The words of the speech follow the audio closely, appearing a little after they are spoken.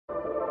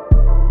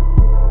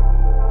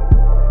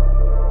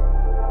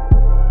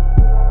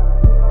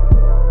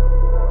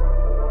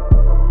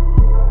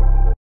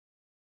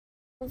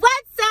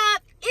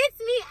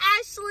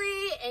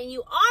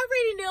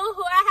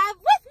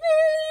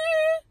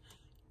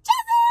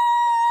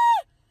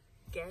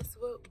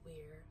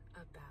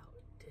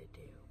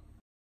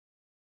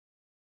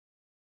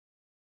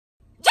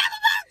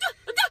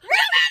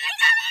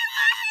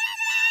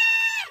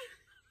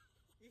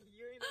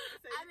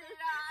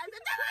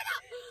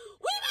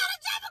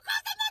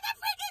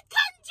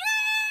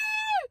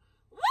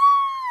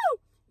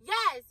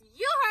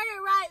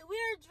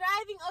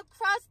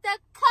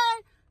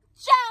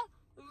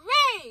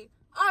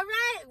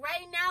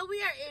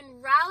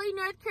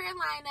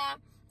Carolina,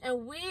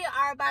 and we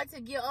are about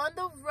to get on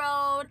the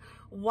road.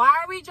 Why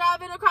are we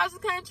driving across the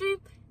country?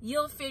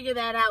 You'll figure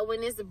that out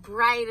when it's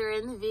brighter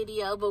in the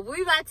video, but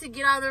we're about to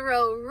get on the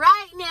road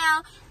right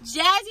now.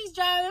 Jazzy's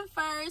driving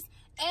first,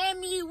 and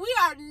me, we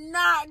are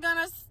not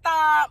gonna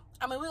stop.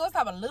 I mean, we're gonna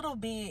stop a little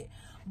bit,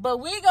 but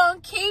we're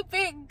gonna keep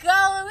it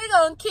going. We're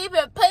gonna keep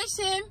it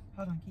pushing.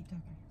 Hold on, keep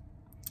talking.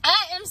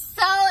 I am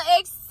so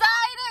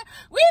excited.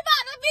 We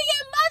about to be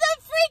in mother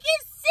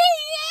freaking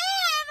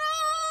Seattle.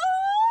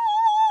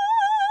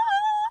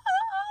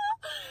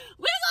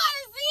 We're going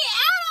to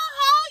Seattle,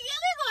 huh? Yeah,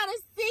 we're going to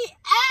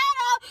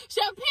Seattle.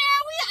 Shapiro,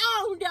 we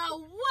on the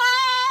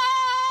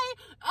way.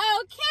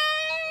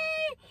 Okay.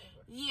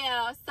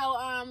 Yeah, so,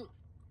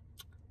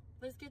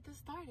 let's get this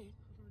started.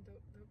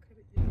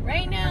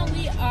 Right now,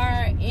 we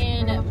are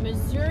in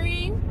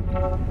Missouri,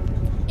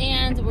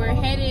 and we're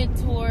headed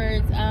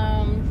towards,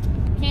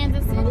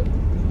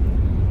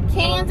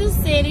 Kansas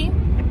City.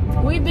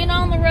 We've been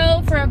on the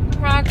road for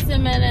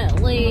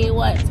approximately,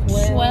 what,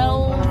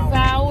 12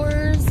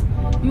 hours?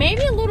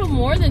 Maybe a little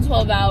more than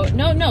 12 hours.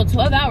 No,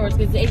 12 hours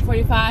because it's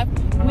 8:45.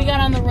 We got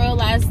on the road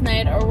last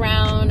night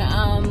around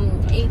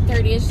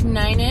 8:30-ish,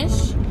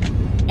 9-ish.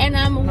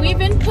 And we've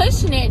been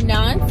pushing it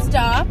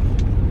non-stop.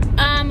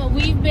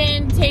 We've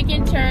been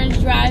taking turns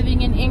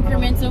driving in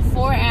increments of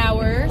 4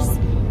 hours.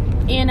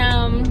 And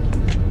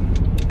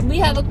we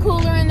have a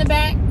cooler in the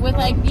back with,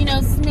 like, you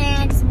know,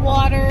 snacks,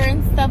 water,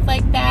 and stuff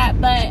like that.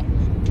 But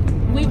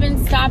we've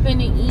been stopping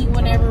to eat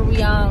whenever we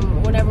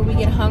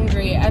get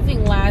hungry. I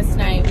think last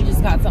night we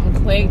just got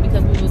something quick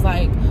because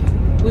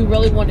we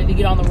really wanted to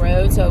get on the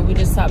road, so we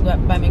just stopped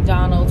by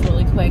McDonald's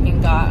really quick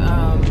and got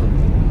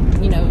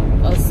you know,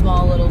 a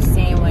small little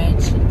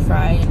sandwich and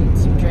fry and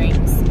some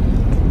drinks.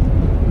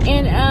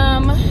 And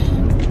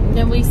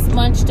then we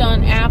munched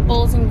on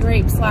apples and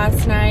grapes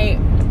last night.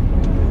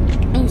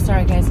 Oh,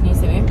 sorry guys, can you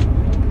see me?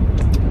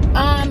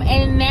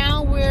 And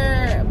now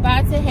we're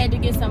about to head to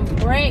get some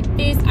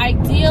breakfast.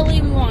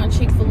 Ideally, we want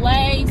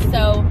Chick-fil-A,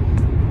 so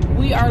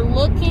we are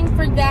looking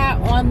for that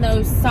on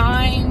those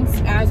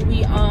signs as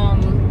we are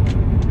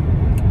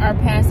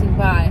passing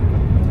by.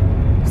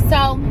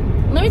 So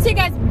let me tell you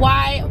guys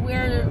why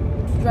we're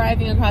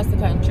driving across the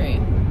country.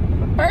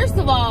 First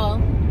of all,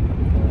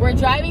 we're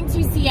driving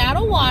to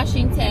Seattle,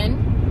 Washington.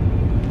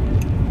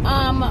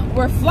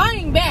 We're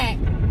flying back,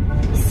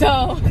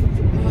 so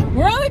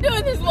we're only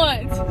doing this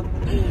once.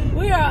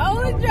 We are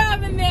only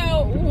driving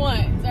there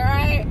once, all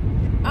right?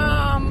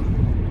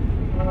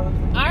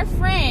 Our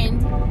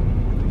friend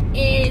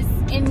is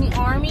in the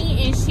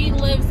Army, and she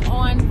lives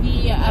on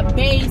the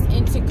base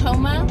in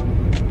Tacoma,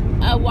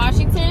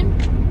 Washington.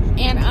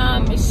 And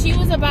she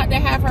was about to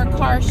have her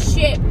car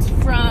shipped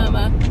from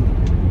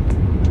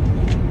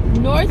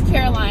North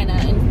Carolina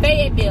and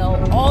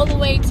Fayetteville all the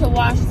way to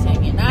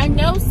Washington. And I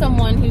know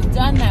someone who's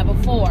done that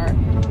before,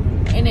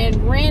 and it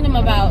ran him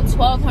about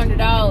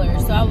 $1,200.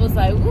 So I was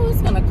like, ooh,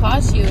 it's gonna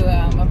cost you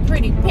a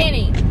pretty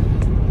penny.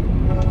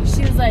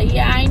 She was like,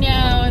 yeah, I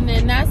know. And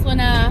then that's when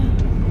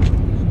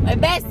my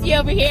bestie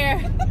over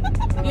here,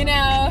 you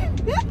know,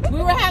 we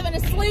were having a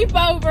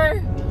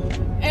sleepover,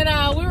 and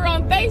we were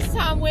on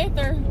FaceTime with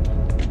her,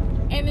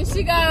 and then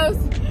she goes,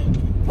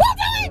 we'll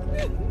do it!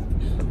 We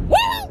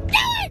will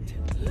do it!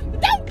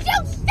 Don't you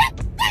shut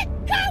that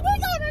car,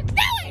 we're gonna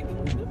do it!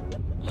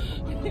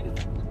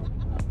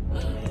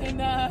 And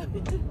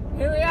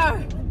here we are,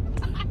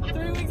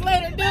 3 weeks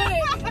later doing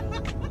it.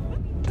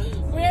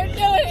 We're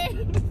doing it.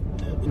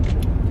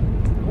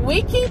 We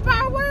keep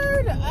our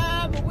word.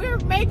 We're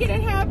making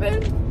it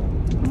happen.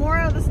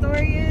 Moral of the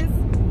story is,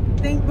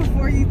 think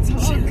before you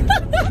talk.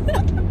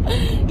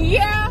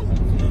 Yeah,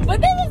 but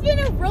this has been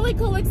a really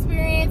cool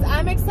experience.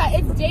 I'm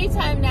excited. It's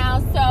daytime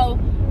now, so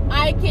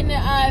I can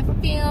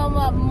film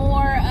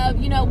more of,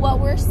 you know, what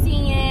we're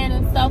seeing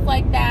and stuff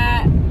like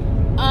that.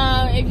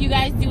 If you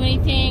guys do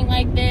anything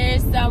like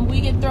this,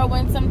 we can throw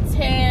in some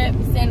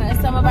tips and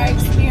some of our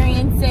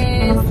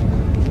experiences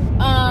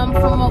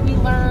from what we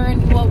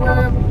learned, what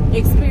we're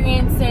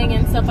experiencing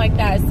and stuff like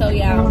that. So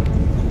yeah,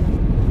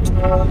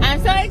 I'm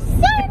so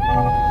excited.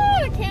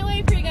 I can't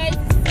wait for you guys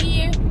to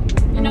see,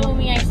 you know, when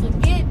we actually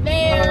get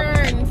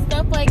there and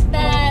stuff like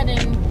that,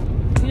 and,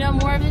 you know,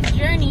 more of this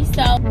journey.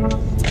 So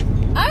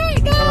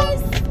alright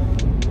guys,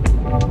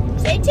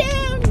 stay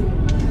tuned.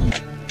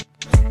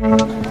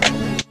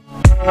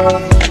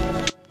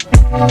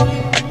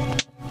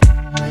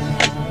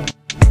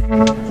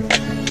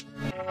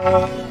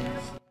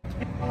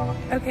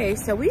 Okay,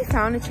 so we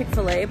found a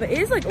Chick-fil-A, but it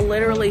is like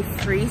literally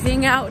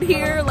freezing out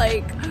here.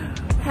 Like,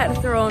 had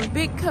to throw on a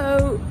big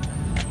coat.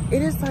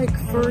 It is like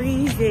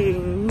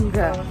freezing.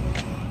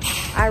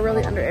 I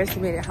really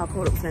underestimated how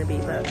cold it was gonna be,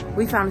 but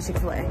we found a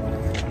Chick-fil-A.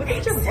 Look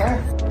at your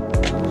hair.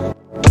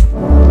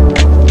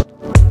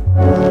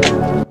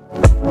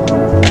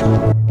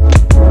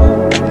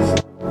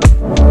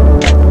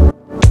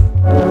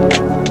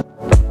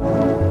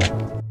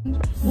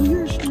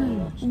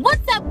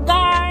 What's up,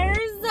 guys?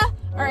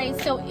 All right,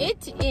 so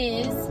it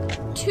is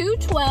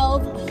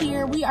 2:12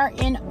 here. We are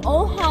in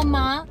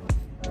Omaha.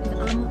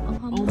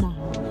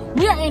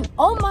 We are in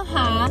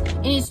Omaha,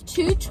 and it's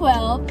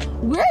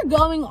 2:12. We're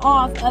going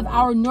off of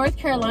our North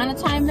Carolina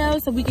time though,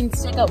 so we can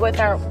stick up with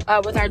our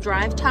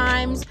drive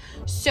times.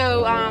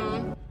 So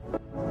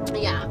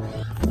yeah,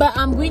 but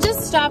we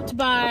just stopped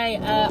by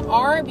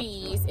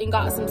Arby's and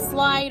got some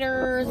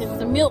sliders and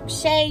some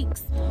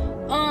milkshakes.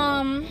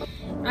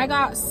 I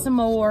got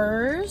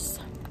s'mores,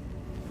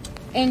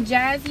 and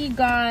Jazzy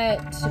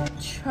got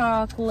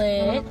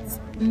chocolate.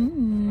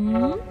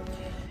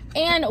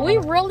 And we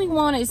really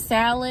wanted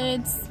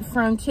salads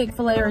from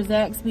Chick-fil-A or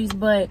Zaxby's,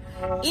 but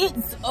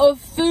it's a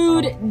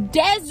food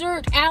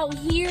desert out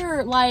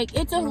here. Like,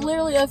 it's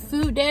literally a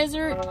food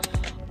desert.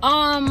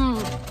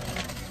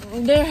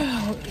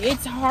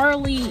 It's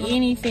hardly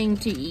anything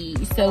to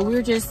eat. So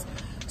we're just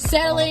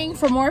settling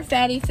for more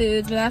fatty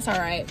foods, but that's all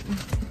right.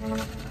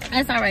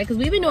 That's all right, because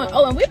we've been doing,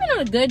 and we've been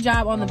doing a good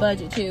job on the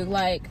budget too.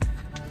 Like,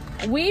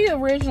 we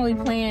originally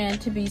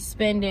planned to be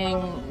spending,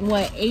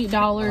 what,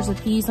 $8 a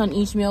piece on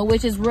each meal,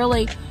 which is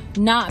really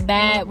not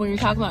bad when you're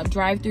talking about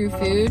drive-through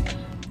food.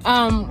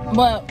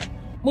 But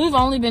we've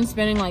only been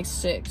spending like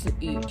 $6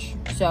 each.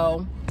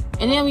 So,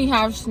 and then we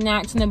have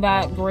snacks in the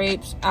back,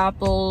 grapes,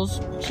 apples,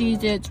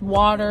 Cheez-Its,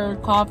 water,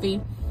 coffee.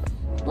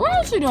 We're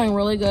actually doing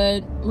really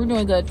good. We're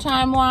doing good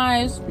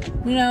time-wise,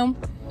 you know.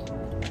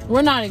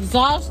 We're not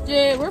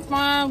exhausted. We're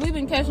fine. We've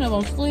been catching up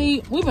on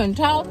sleep. We've been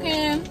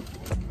talking,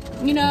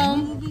 you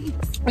know.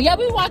 Yeah,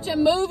 we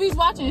watching movies,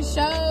 watching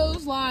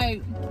shows.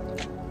 Like,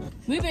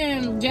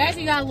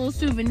 Jazzy got a little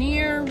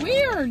souvenir.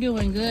 We are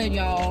doing good,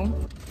 y'all.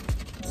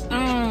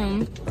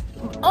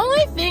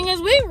 Only thing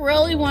is, we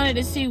really wanted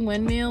to see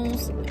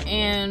windmills,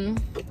 and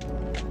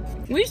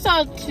we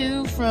saw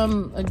three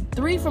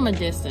from a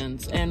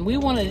distance, and we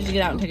wanted to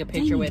get out and take a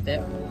picture with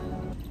it.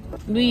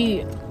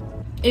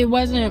 It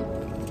wasn't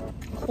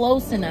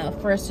close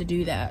enough for us to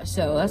do that,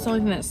 so that's the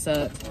only thing that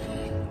sucked.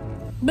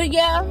 But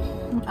yeah,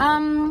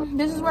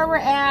 this is where we're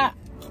at.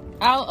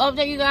 I'll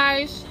update you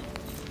guys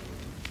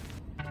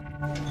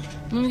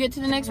when we get to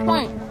the next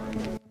point.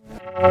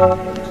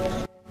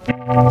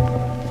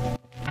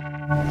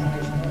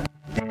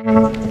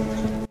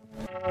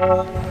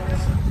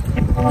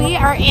 We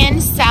are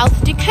in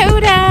South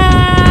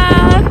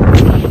Dakota.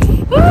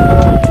 Woo!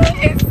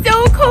 It's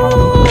so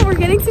cool. We're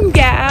getting some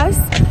gas,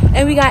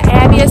 and we got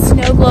Abby a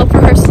snow globe for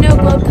her snow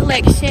globe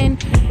collection.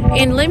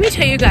 And let me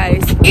tell you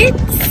guys, it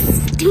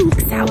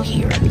stinks out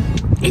here.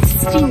 It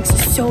stinks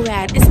so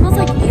bad. It smells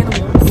like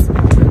animals.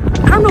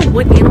 I don't know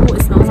what animal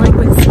it smells like,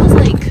 but it smells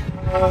like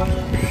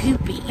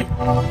poopy.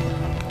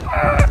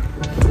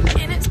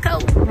 And it's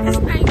cold. It's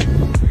nice.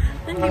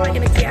 Let me get back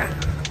in the car.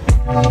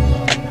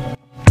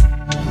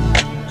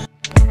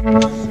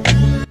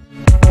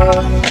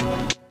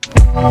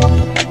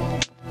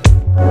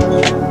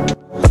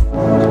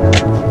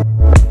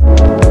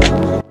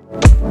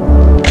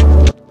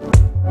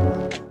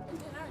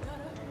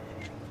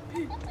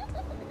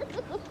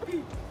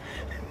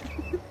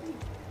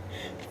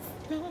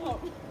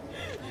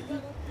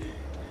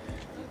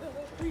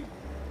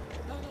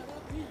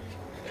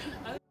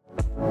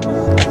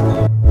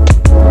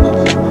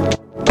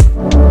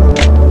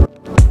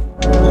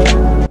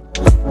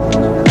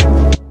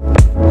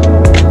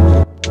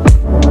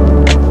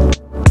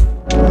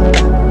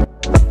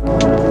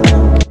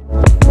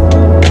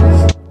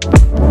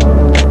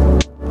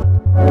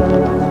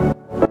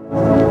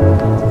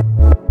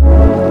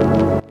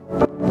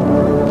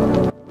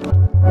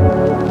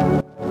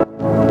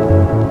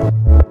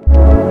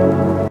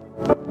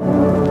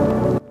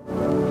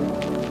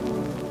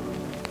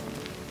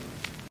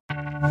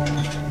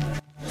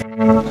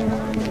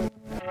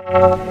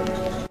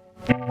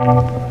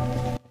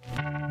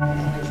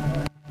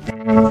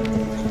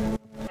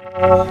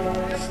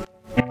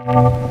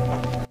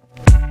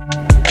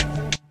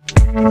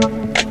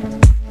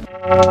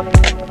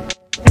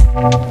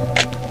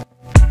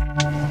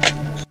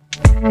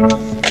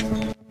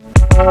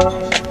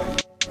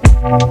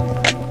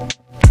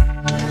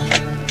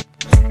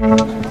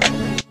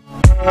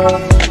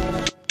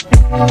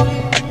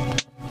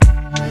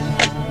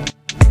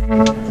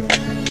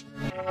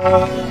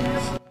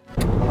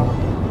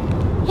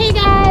 Hey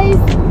guys,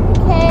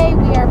 okay,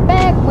 we are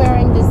back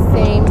wearing the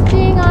same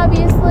thing,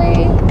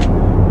 obviously.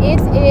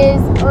 It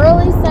is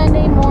early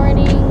Sunday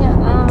morning.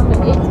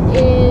 It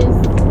is,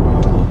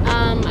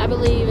 I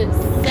believe it's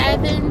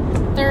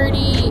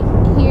 7:30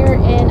 here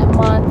in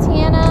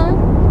Montana,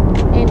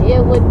 and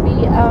it would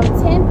be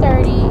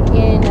 10:30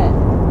 in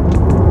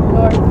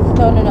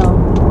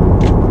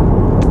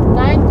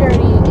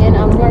 9:30 in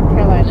North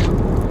Carolina.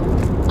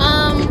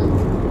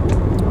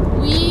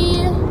 We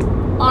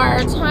are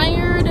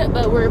tired,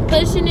 but we're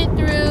pushing it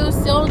through,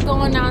 still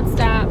going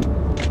nonstop.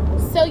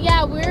 So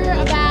yeah, we're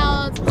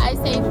about, I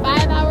say,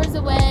 5 hours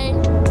away.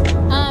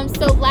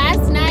 So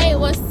last night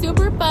was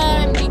super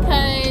fun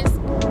because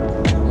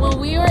when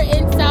we were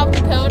in South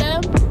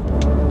Dakota,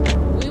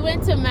 we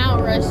went to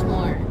Mount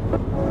Rushmore.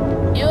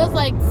 It was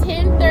like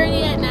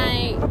 10:30 at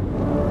night.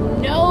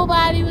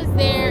 Nobody was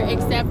there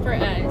except for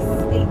us.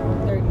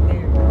 8:30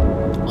 there.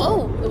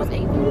 Oh, it was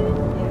 8:30?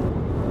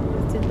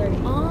 Yeah. It's 10:30.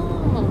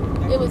 Oh,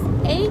 it was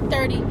 8:30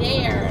 6:30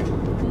 there.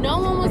 No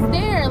one was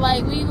there.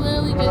 Like, we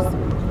literally just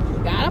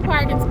got a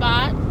parking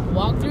spot,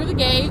 walked through the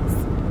gates,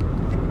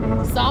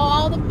 saw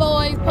all the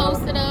boys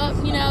posted up,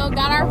 you know,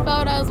 got our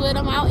photos with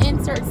them. I'll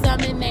insert some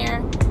in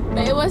there.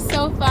 But it was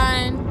so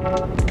fun.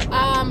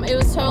 It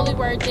was totally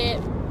worth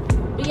it.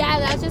 But yeah,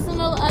 that's just a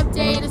little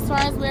update as far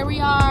as where we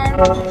are.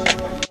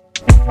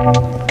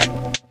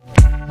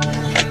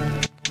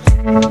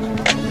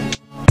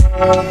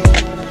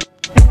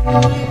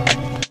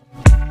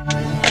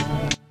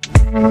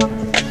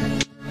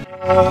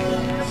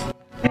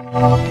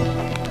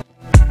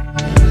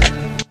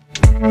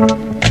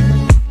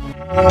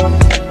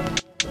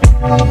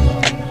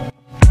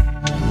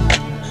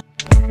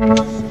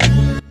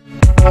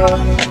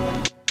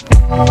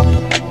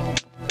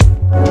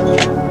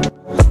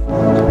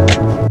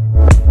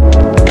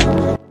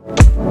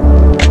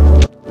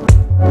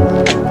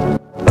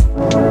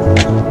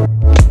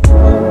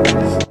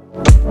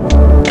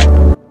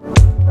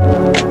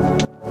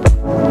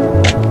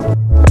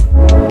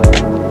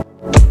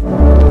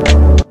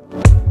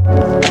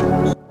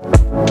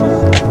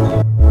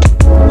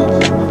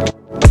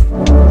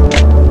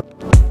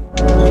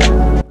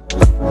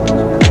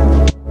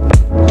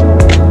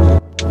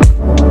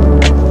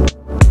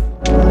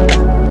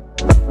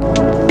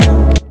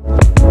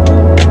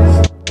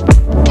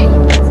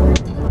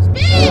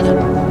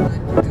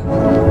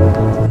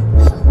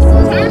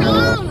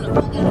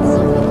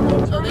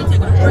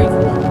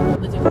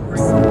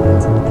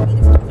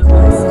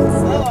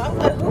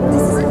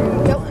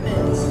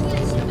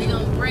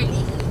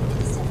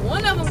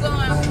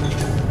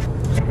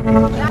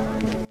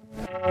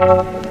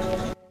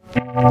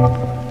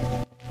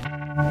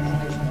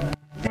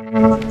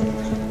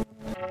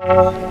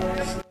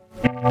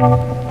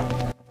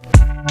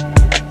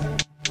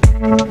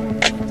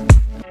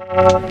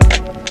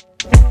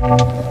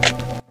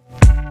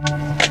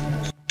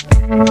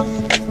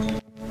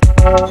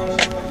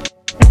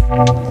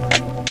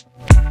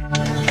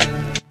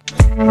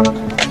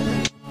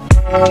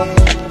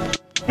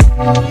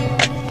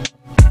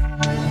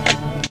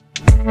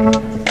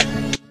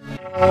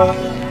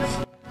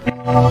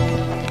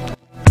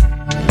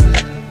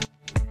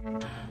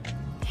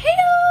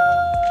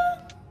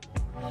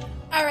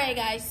 Alright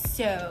guys,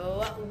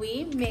 so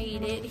we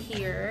made it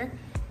here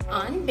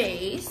on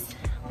base.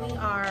 We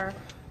are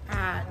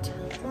at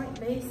Point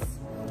Base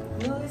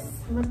Lewis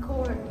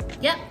McCord.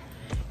 Yep.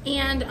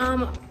 And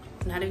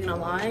not even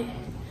gonna lie,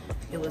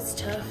 it was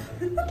tough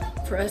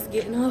for us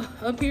getting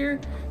up here.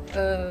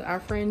 Our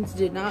friends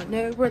did not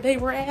know where they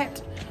were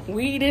at.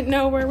 We didn't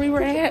know where we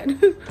were at.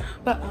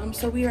 But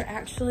so we are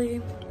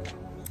actually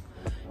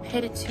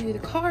headed to the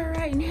car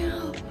right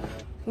now.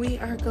 We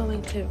are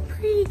going to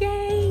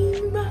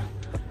pregame.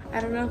 I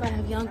don't know if I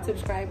have young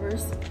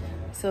subscribers,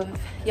 so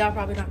y'all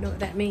probably don't know what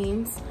that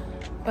means.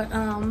 But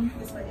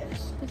this way.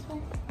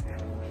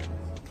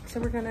 So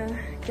we're gonna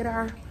get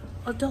our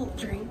adult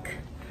drink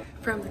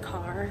from the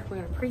car. We're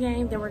gonna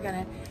pregame, then we're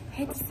gonna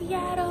head to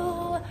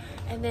Seattle,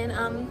 and then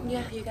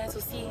yeah, you guys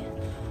will see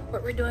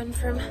what we're doing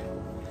from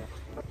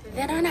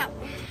then on out.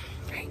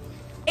 Right.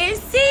 It's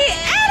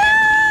Seattle,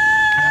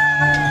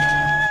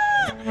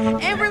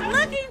 and we're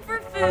looking for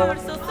food.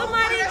 So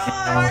somebody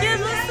give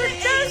us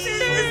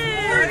suggestions.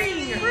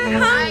 We're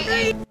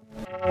hungry.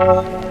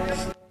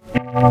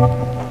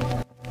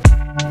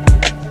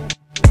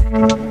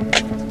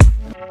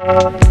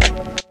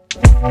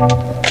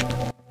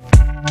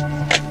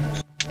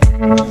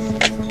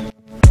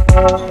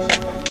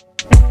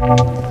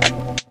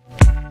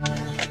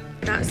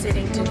 Not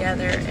sitting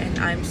together, and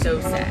I'm so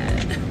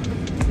sad.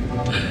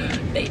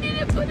 They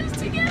didn't put us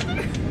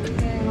together.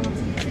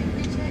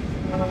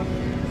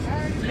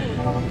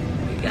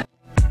 We got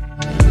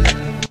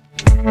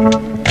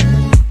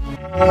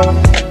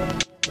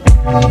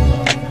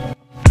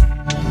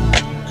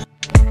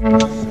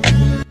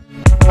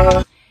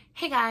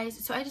Hey guys,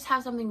 so I just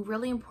have something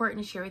really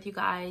important to share with you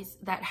guys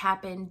that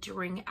happened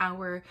during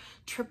our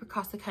trip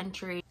across the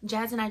country.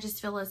 Jazz and I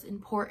just feel it's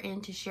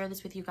important to share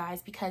this with you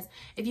guys because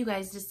if you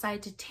guys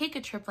decide to take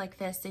a trip like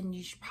this, then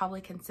you should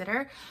probably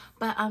consider.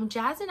 But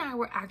Jazz and I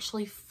were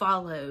actually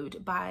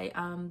followed by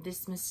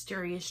this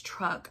mysterious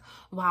truck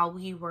while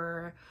we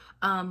were,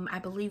 I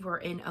believe we're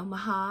in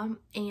Omaha,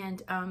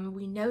 and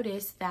we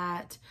noticed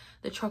that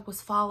the truck was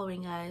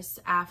following us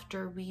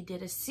after we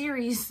did a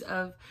series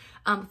of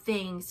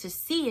things to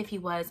see if he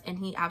was, and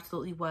he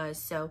absolutely was.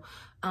 So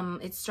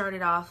it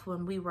started off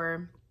when we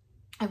were,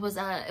 it was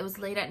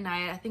late at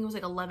night. I think it was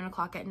like 11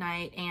 o'clock at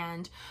night,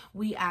 and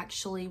we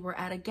actually were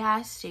at a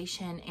gas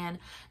station, and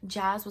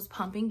Jazz was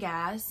pumping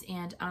gas,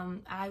 and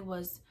I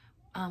was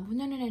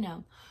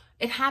no.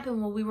 It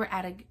happened when we were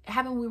at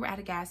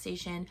a gas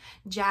station.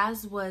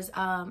 Jazz was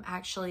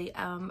actually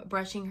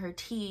brushing her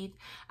teeth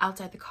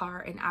outside the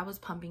car, and I was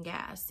pumping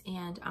gas.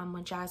 And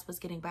when Jazz was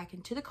getting back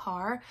into the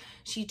car,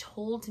 she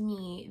told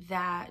me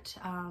that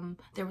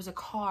there was a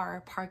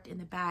car parked in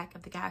the back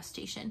of the gas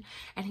station,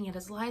 and he had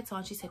his lights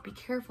on. She said, "Be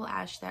careful,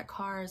 Ash. That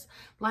car's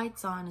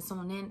lights on,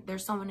 and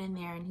there's someone in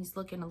there, and he's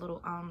looking a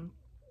little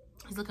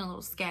he's looking a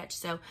little sketch,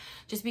 so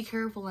just be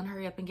careful and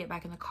hurry up and get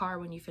back in the car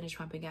when you finish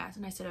pumping gas.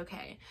 And I said,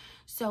 okay.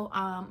 So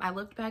I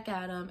looked back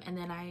at him, and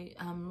then I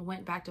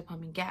went back to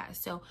pumping gas.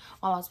 So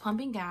while I was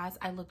pumping gas,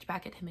 I looked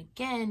back at him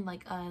again,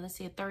 like let's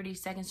say 30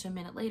 seconds to a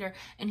minute later,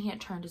 and he had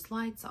turned his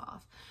lights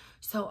off.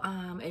 So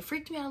it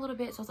freaked me out a little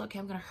bit. So I was like, okay,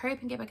 I'm gonna hurry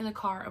up and get back in the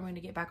car. I'm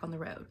gonna get back on the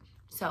road.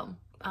 So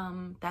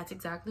that's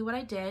exactly what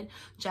I did.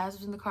 Jazz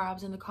was in the car, I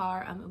was in the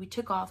car. We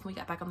took off and we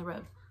got back on the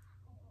road.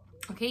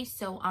 Okay,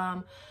 so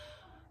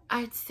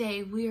I'd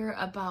say we're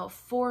about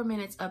 4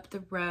 minutes up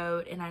the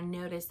road, and I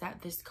noticed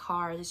that this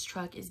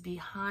truck is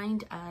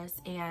behind us,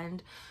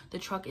 and the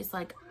truck is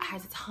like,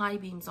 has its high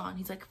beams on.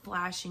 He's like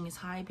flashing his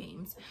high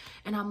beams.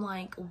 And I'm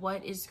like,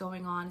 what is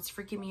going on? It's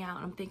freaking me out.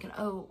 And I'm thinking,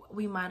 oh,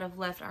 we might have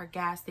left our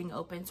gas thing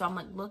open. So I'm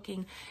like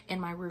looking in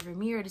my rearview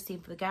mirror to see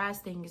if the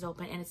gas thing is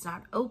open, and it's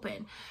not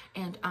open.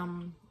 And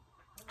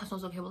so I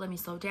was okay, well, let me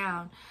slow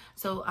down.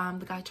 So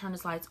the guy turned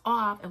his lights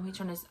off, and we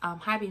turned his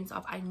high beams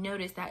off. I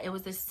noticed that it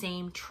was the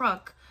same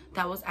truck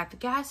that was at the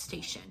gas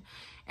station,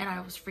 and I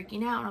was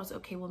freaking out. And I was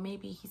okay, well,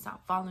 maybe he's not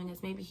following us.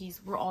 Maybe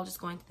we're all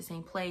just going to the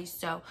same place.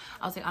 So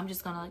I was like, I'm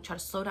just gonna like try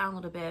to slow down a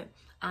little bit,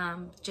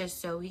 just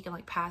so he can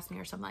like pass me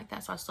or something like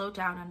that. So I slowed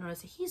down, and I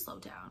noticed that he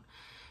slowed down.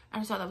 And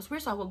I saw that was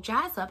weird, so I woke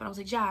Jazz up, and I was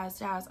like,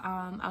 Jazz, I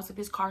was like,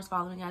 this car's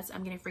following us.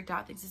 I'm getting freaked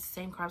out. I think it's the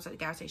same car as at the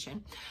gas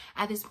station.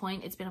 At this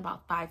point, it's been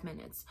about 5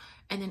 minutes.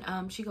 And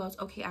then she goes,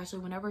 okay, Ashley,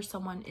 whenever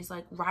someone is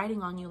like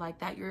riding on you like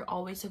that, you're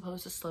always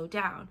supposed to slow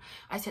down.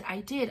 I said,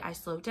 I did. I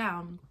slowed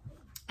down.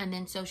 And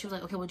then so she was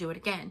like, okay, we'll do it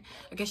again.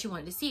 I guess she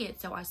wanted to see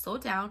it. So I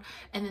slowed down,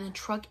 and then the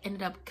truck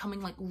ended up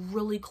coming like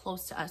really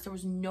close to us. There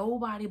was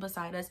nobody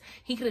beside us.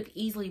 He could have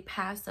easily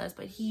passed us,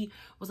 but he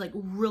was like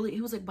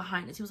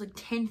behind us. He was like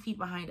 10 feet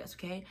behind us,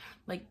 okay?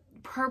 Like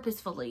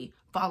purposefully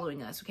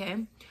following us,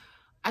 okay?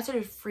 I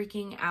started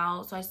freaking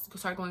out, so I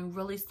started going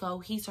really slow.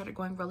 He started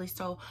going really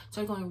slow,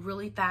 started going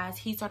really fast.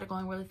 He started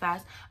going really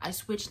fast. I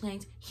switched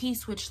lanes. He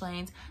switched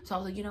lanes. So I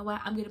was like, you know what?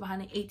 I'm getting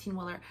behind the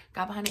 18-wheeler.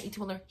 Got behind the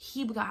 18-wheeler.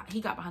 He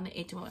got behind the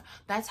 18-wheeler.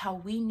 That's how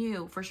we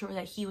knew for sure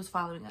that he was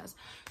following us.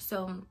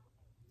 So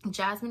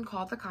Jasmine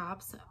called the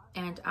cops,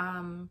 and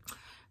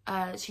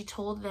she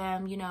told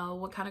them, you know,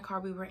 what kind of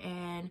car we were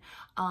in.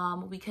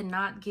 We could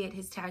not get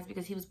his tags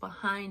because he was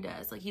behind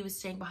us. Like, he was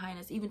staying behind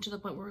us, even to the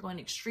point where we were going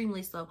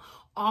extremely slow,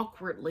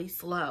 awkwardly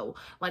slow,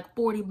 like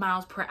 40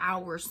 miles per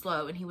hour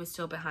slow, and he was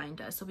still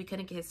behind us. So we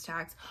couldn't get his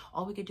tags.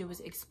 All we could do was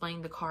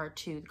explain the car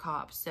to the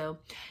cops. So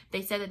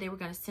they said that they were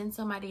going to send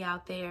somebody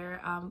out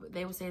there.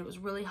 They would say it was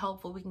really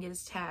helpful. We can get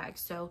his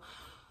tags. So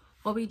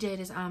what we did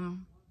is,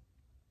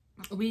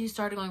 we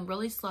started going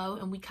really slow,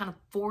 and we kind of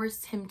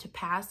forced him to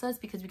pass us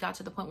because we got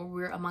to the point where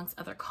we were amongst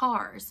other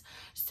cars.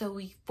 So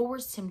we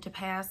forced him to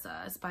pass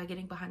us by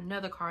getting behind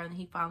another car, and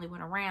he finally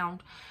went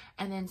around.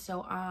 And then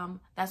so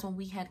that's when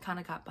we had kind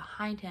of got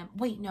behind him.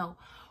 Wait, no,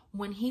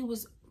 when he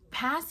was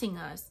passing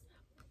us,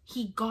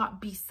 he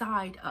got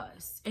beside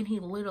us, and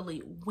he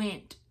literally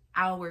went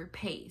our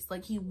pace.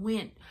 Like, he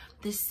went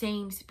the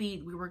same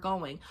speed we were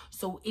going,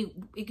 so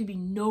it could be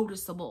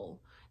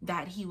noticeable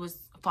that he was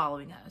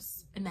following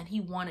us and that he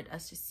wanted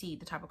us to see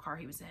the type of car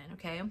he was in,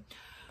 okay?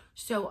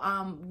 So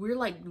we're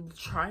like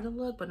trying to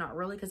look, but not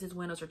really, because his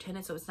windows are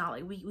tinted, so it's not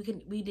like we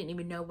didn't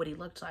even know what he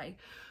looked like.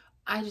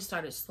 I just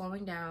started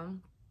slowing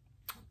down,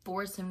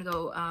 forced him to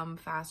go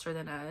faster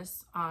than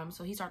us.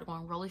 So he started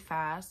going really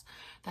fast.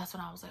 That's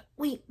when I was like,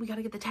 wait, we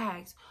gotta get the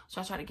tags.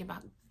 So I tried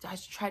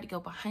to go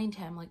behind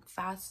him, like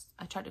fast.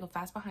 I tried to go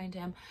fast behind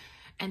him,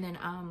 and then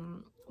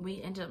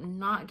we ended up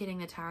not getting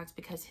the tags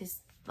because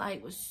his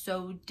light was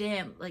so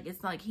dim. Like,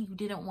 it's like he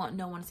didn't want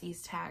no one to see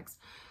his tags.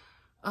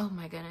 Oh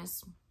my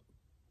goodness.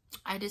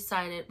 I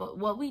decided, but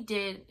what we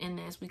did in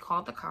this, we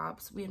called the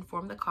cops. We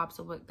informed the cops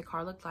of what the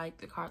car looked like,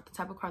 the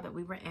type of car that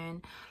we were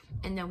in,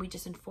 and then we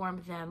just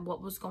informed them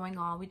what was going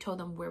on. We told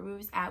them where we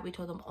was at. We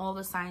told them all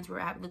the signs we were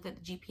at. We looked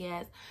at the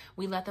GPS.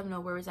 We let them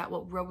know where we was at,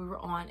 what road we were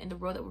on, and the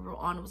road that we were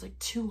on was like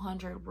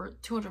 200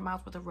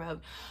 miles worth of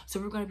road. So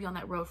we were going to be on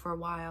that road for a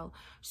while.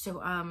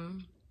 So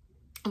and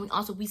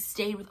we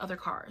stayed with other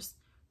cars.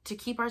 To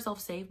keep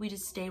ourselves safe, we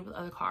just stayed with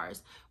other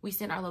cars. We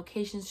sent our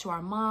locations to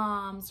our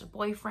moms, our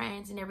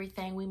boyfriends, and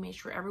everything. We made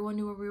sure everyone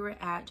knew where we were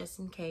at, just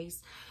in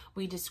case.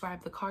 We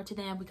described the car to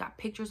them. We got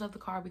pictures of the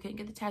car. We couldn't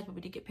get the tags, but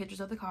we did get pictures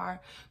of the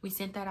car. We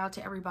sent that out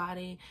to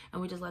everybody,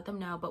 and we just let them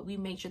know. But we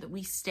made sure that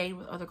we stayed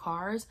with other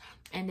cars,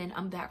 and then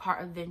that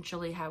car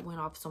eventually went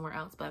off somewhere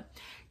else. But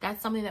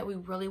that's something that we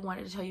really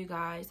wanted to tell you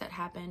guys that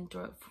happened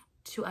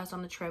to us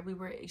on the trip. We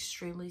were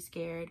extremely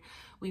scared.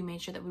 We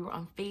made sure that we were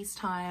on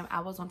FaceTime. I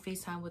was on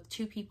FaceTime with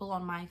 2 people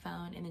on my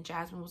phone, and then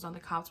Jasmine was on the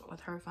cops with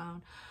her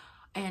phone.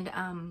 And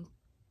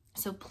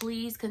so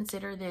please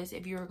consider this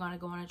if you're going to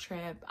go on a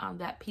trip,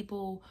 that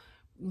people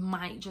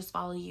might just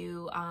follow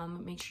you.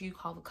 Make sure you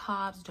call the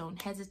cops.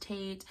 Don't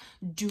hesitate.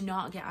 Do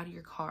not get out of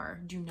your car.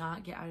 Do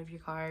not get out of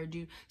your car.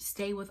 Do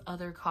stay with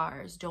other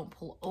cars. Don't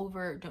pull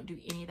over. Don't do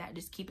any of that.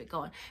 Just keep it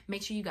going.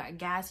 Make sure you got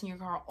gas in your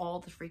car all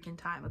the freaking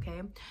time,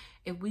 okay?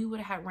 If we would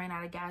have ran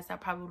out of gas,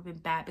 that probably would have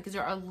been bad, because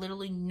there are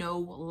literally no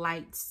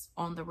lights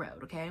on the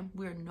road, okay?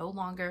 We're no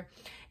longer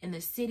in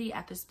the city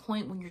at this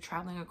point. When you're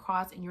traveling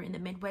across and you're in the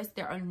Midwest,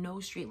 there are no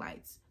street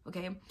lights,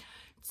 okay?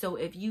 So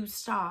if you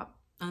stop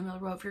on the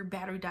road, if your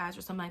battery dies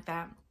or something like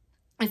that,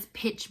 it's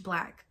pitch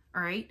black,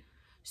 all right?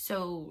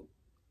 So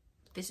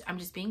this, I'm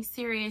just being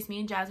serious. Me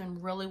and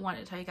Jasmine really wanted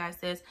to tell you guys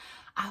this.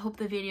 I hope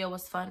the video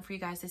was fun for you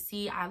guys to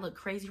see. I look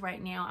crazy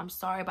right now. I'm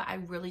sorry, but I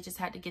really just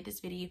had to get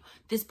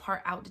this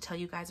part out to tell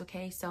you guys,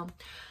 okay? So,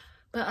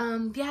 but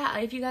yeah,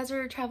 if you guys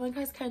are traveling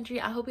cross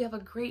country, I hope you have a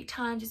great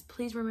time. Just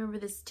please remember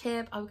this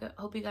tip. I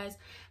hope you guys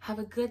have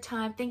a good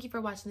time. Thank you for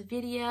watching the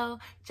video.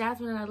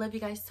 Jasmine and I love you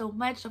guys so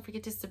much. Don't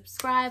forget to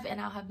subscribe, and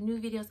I'll have new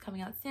videos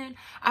coming out soon.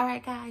 All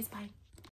right, guys, bye.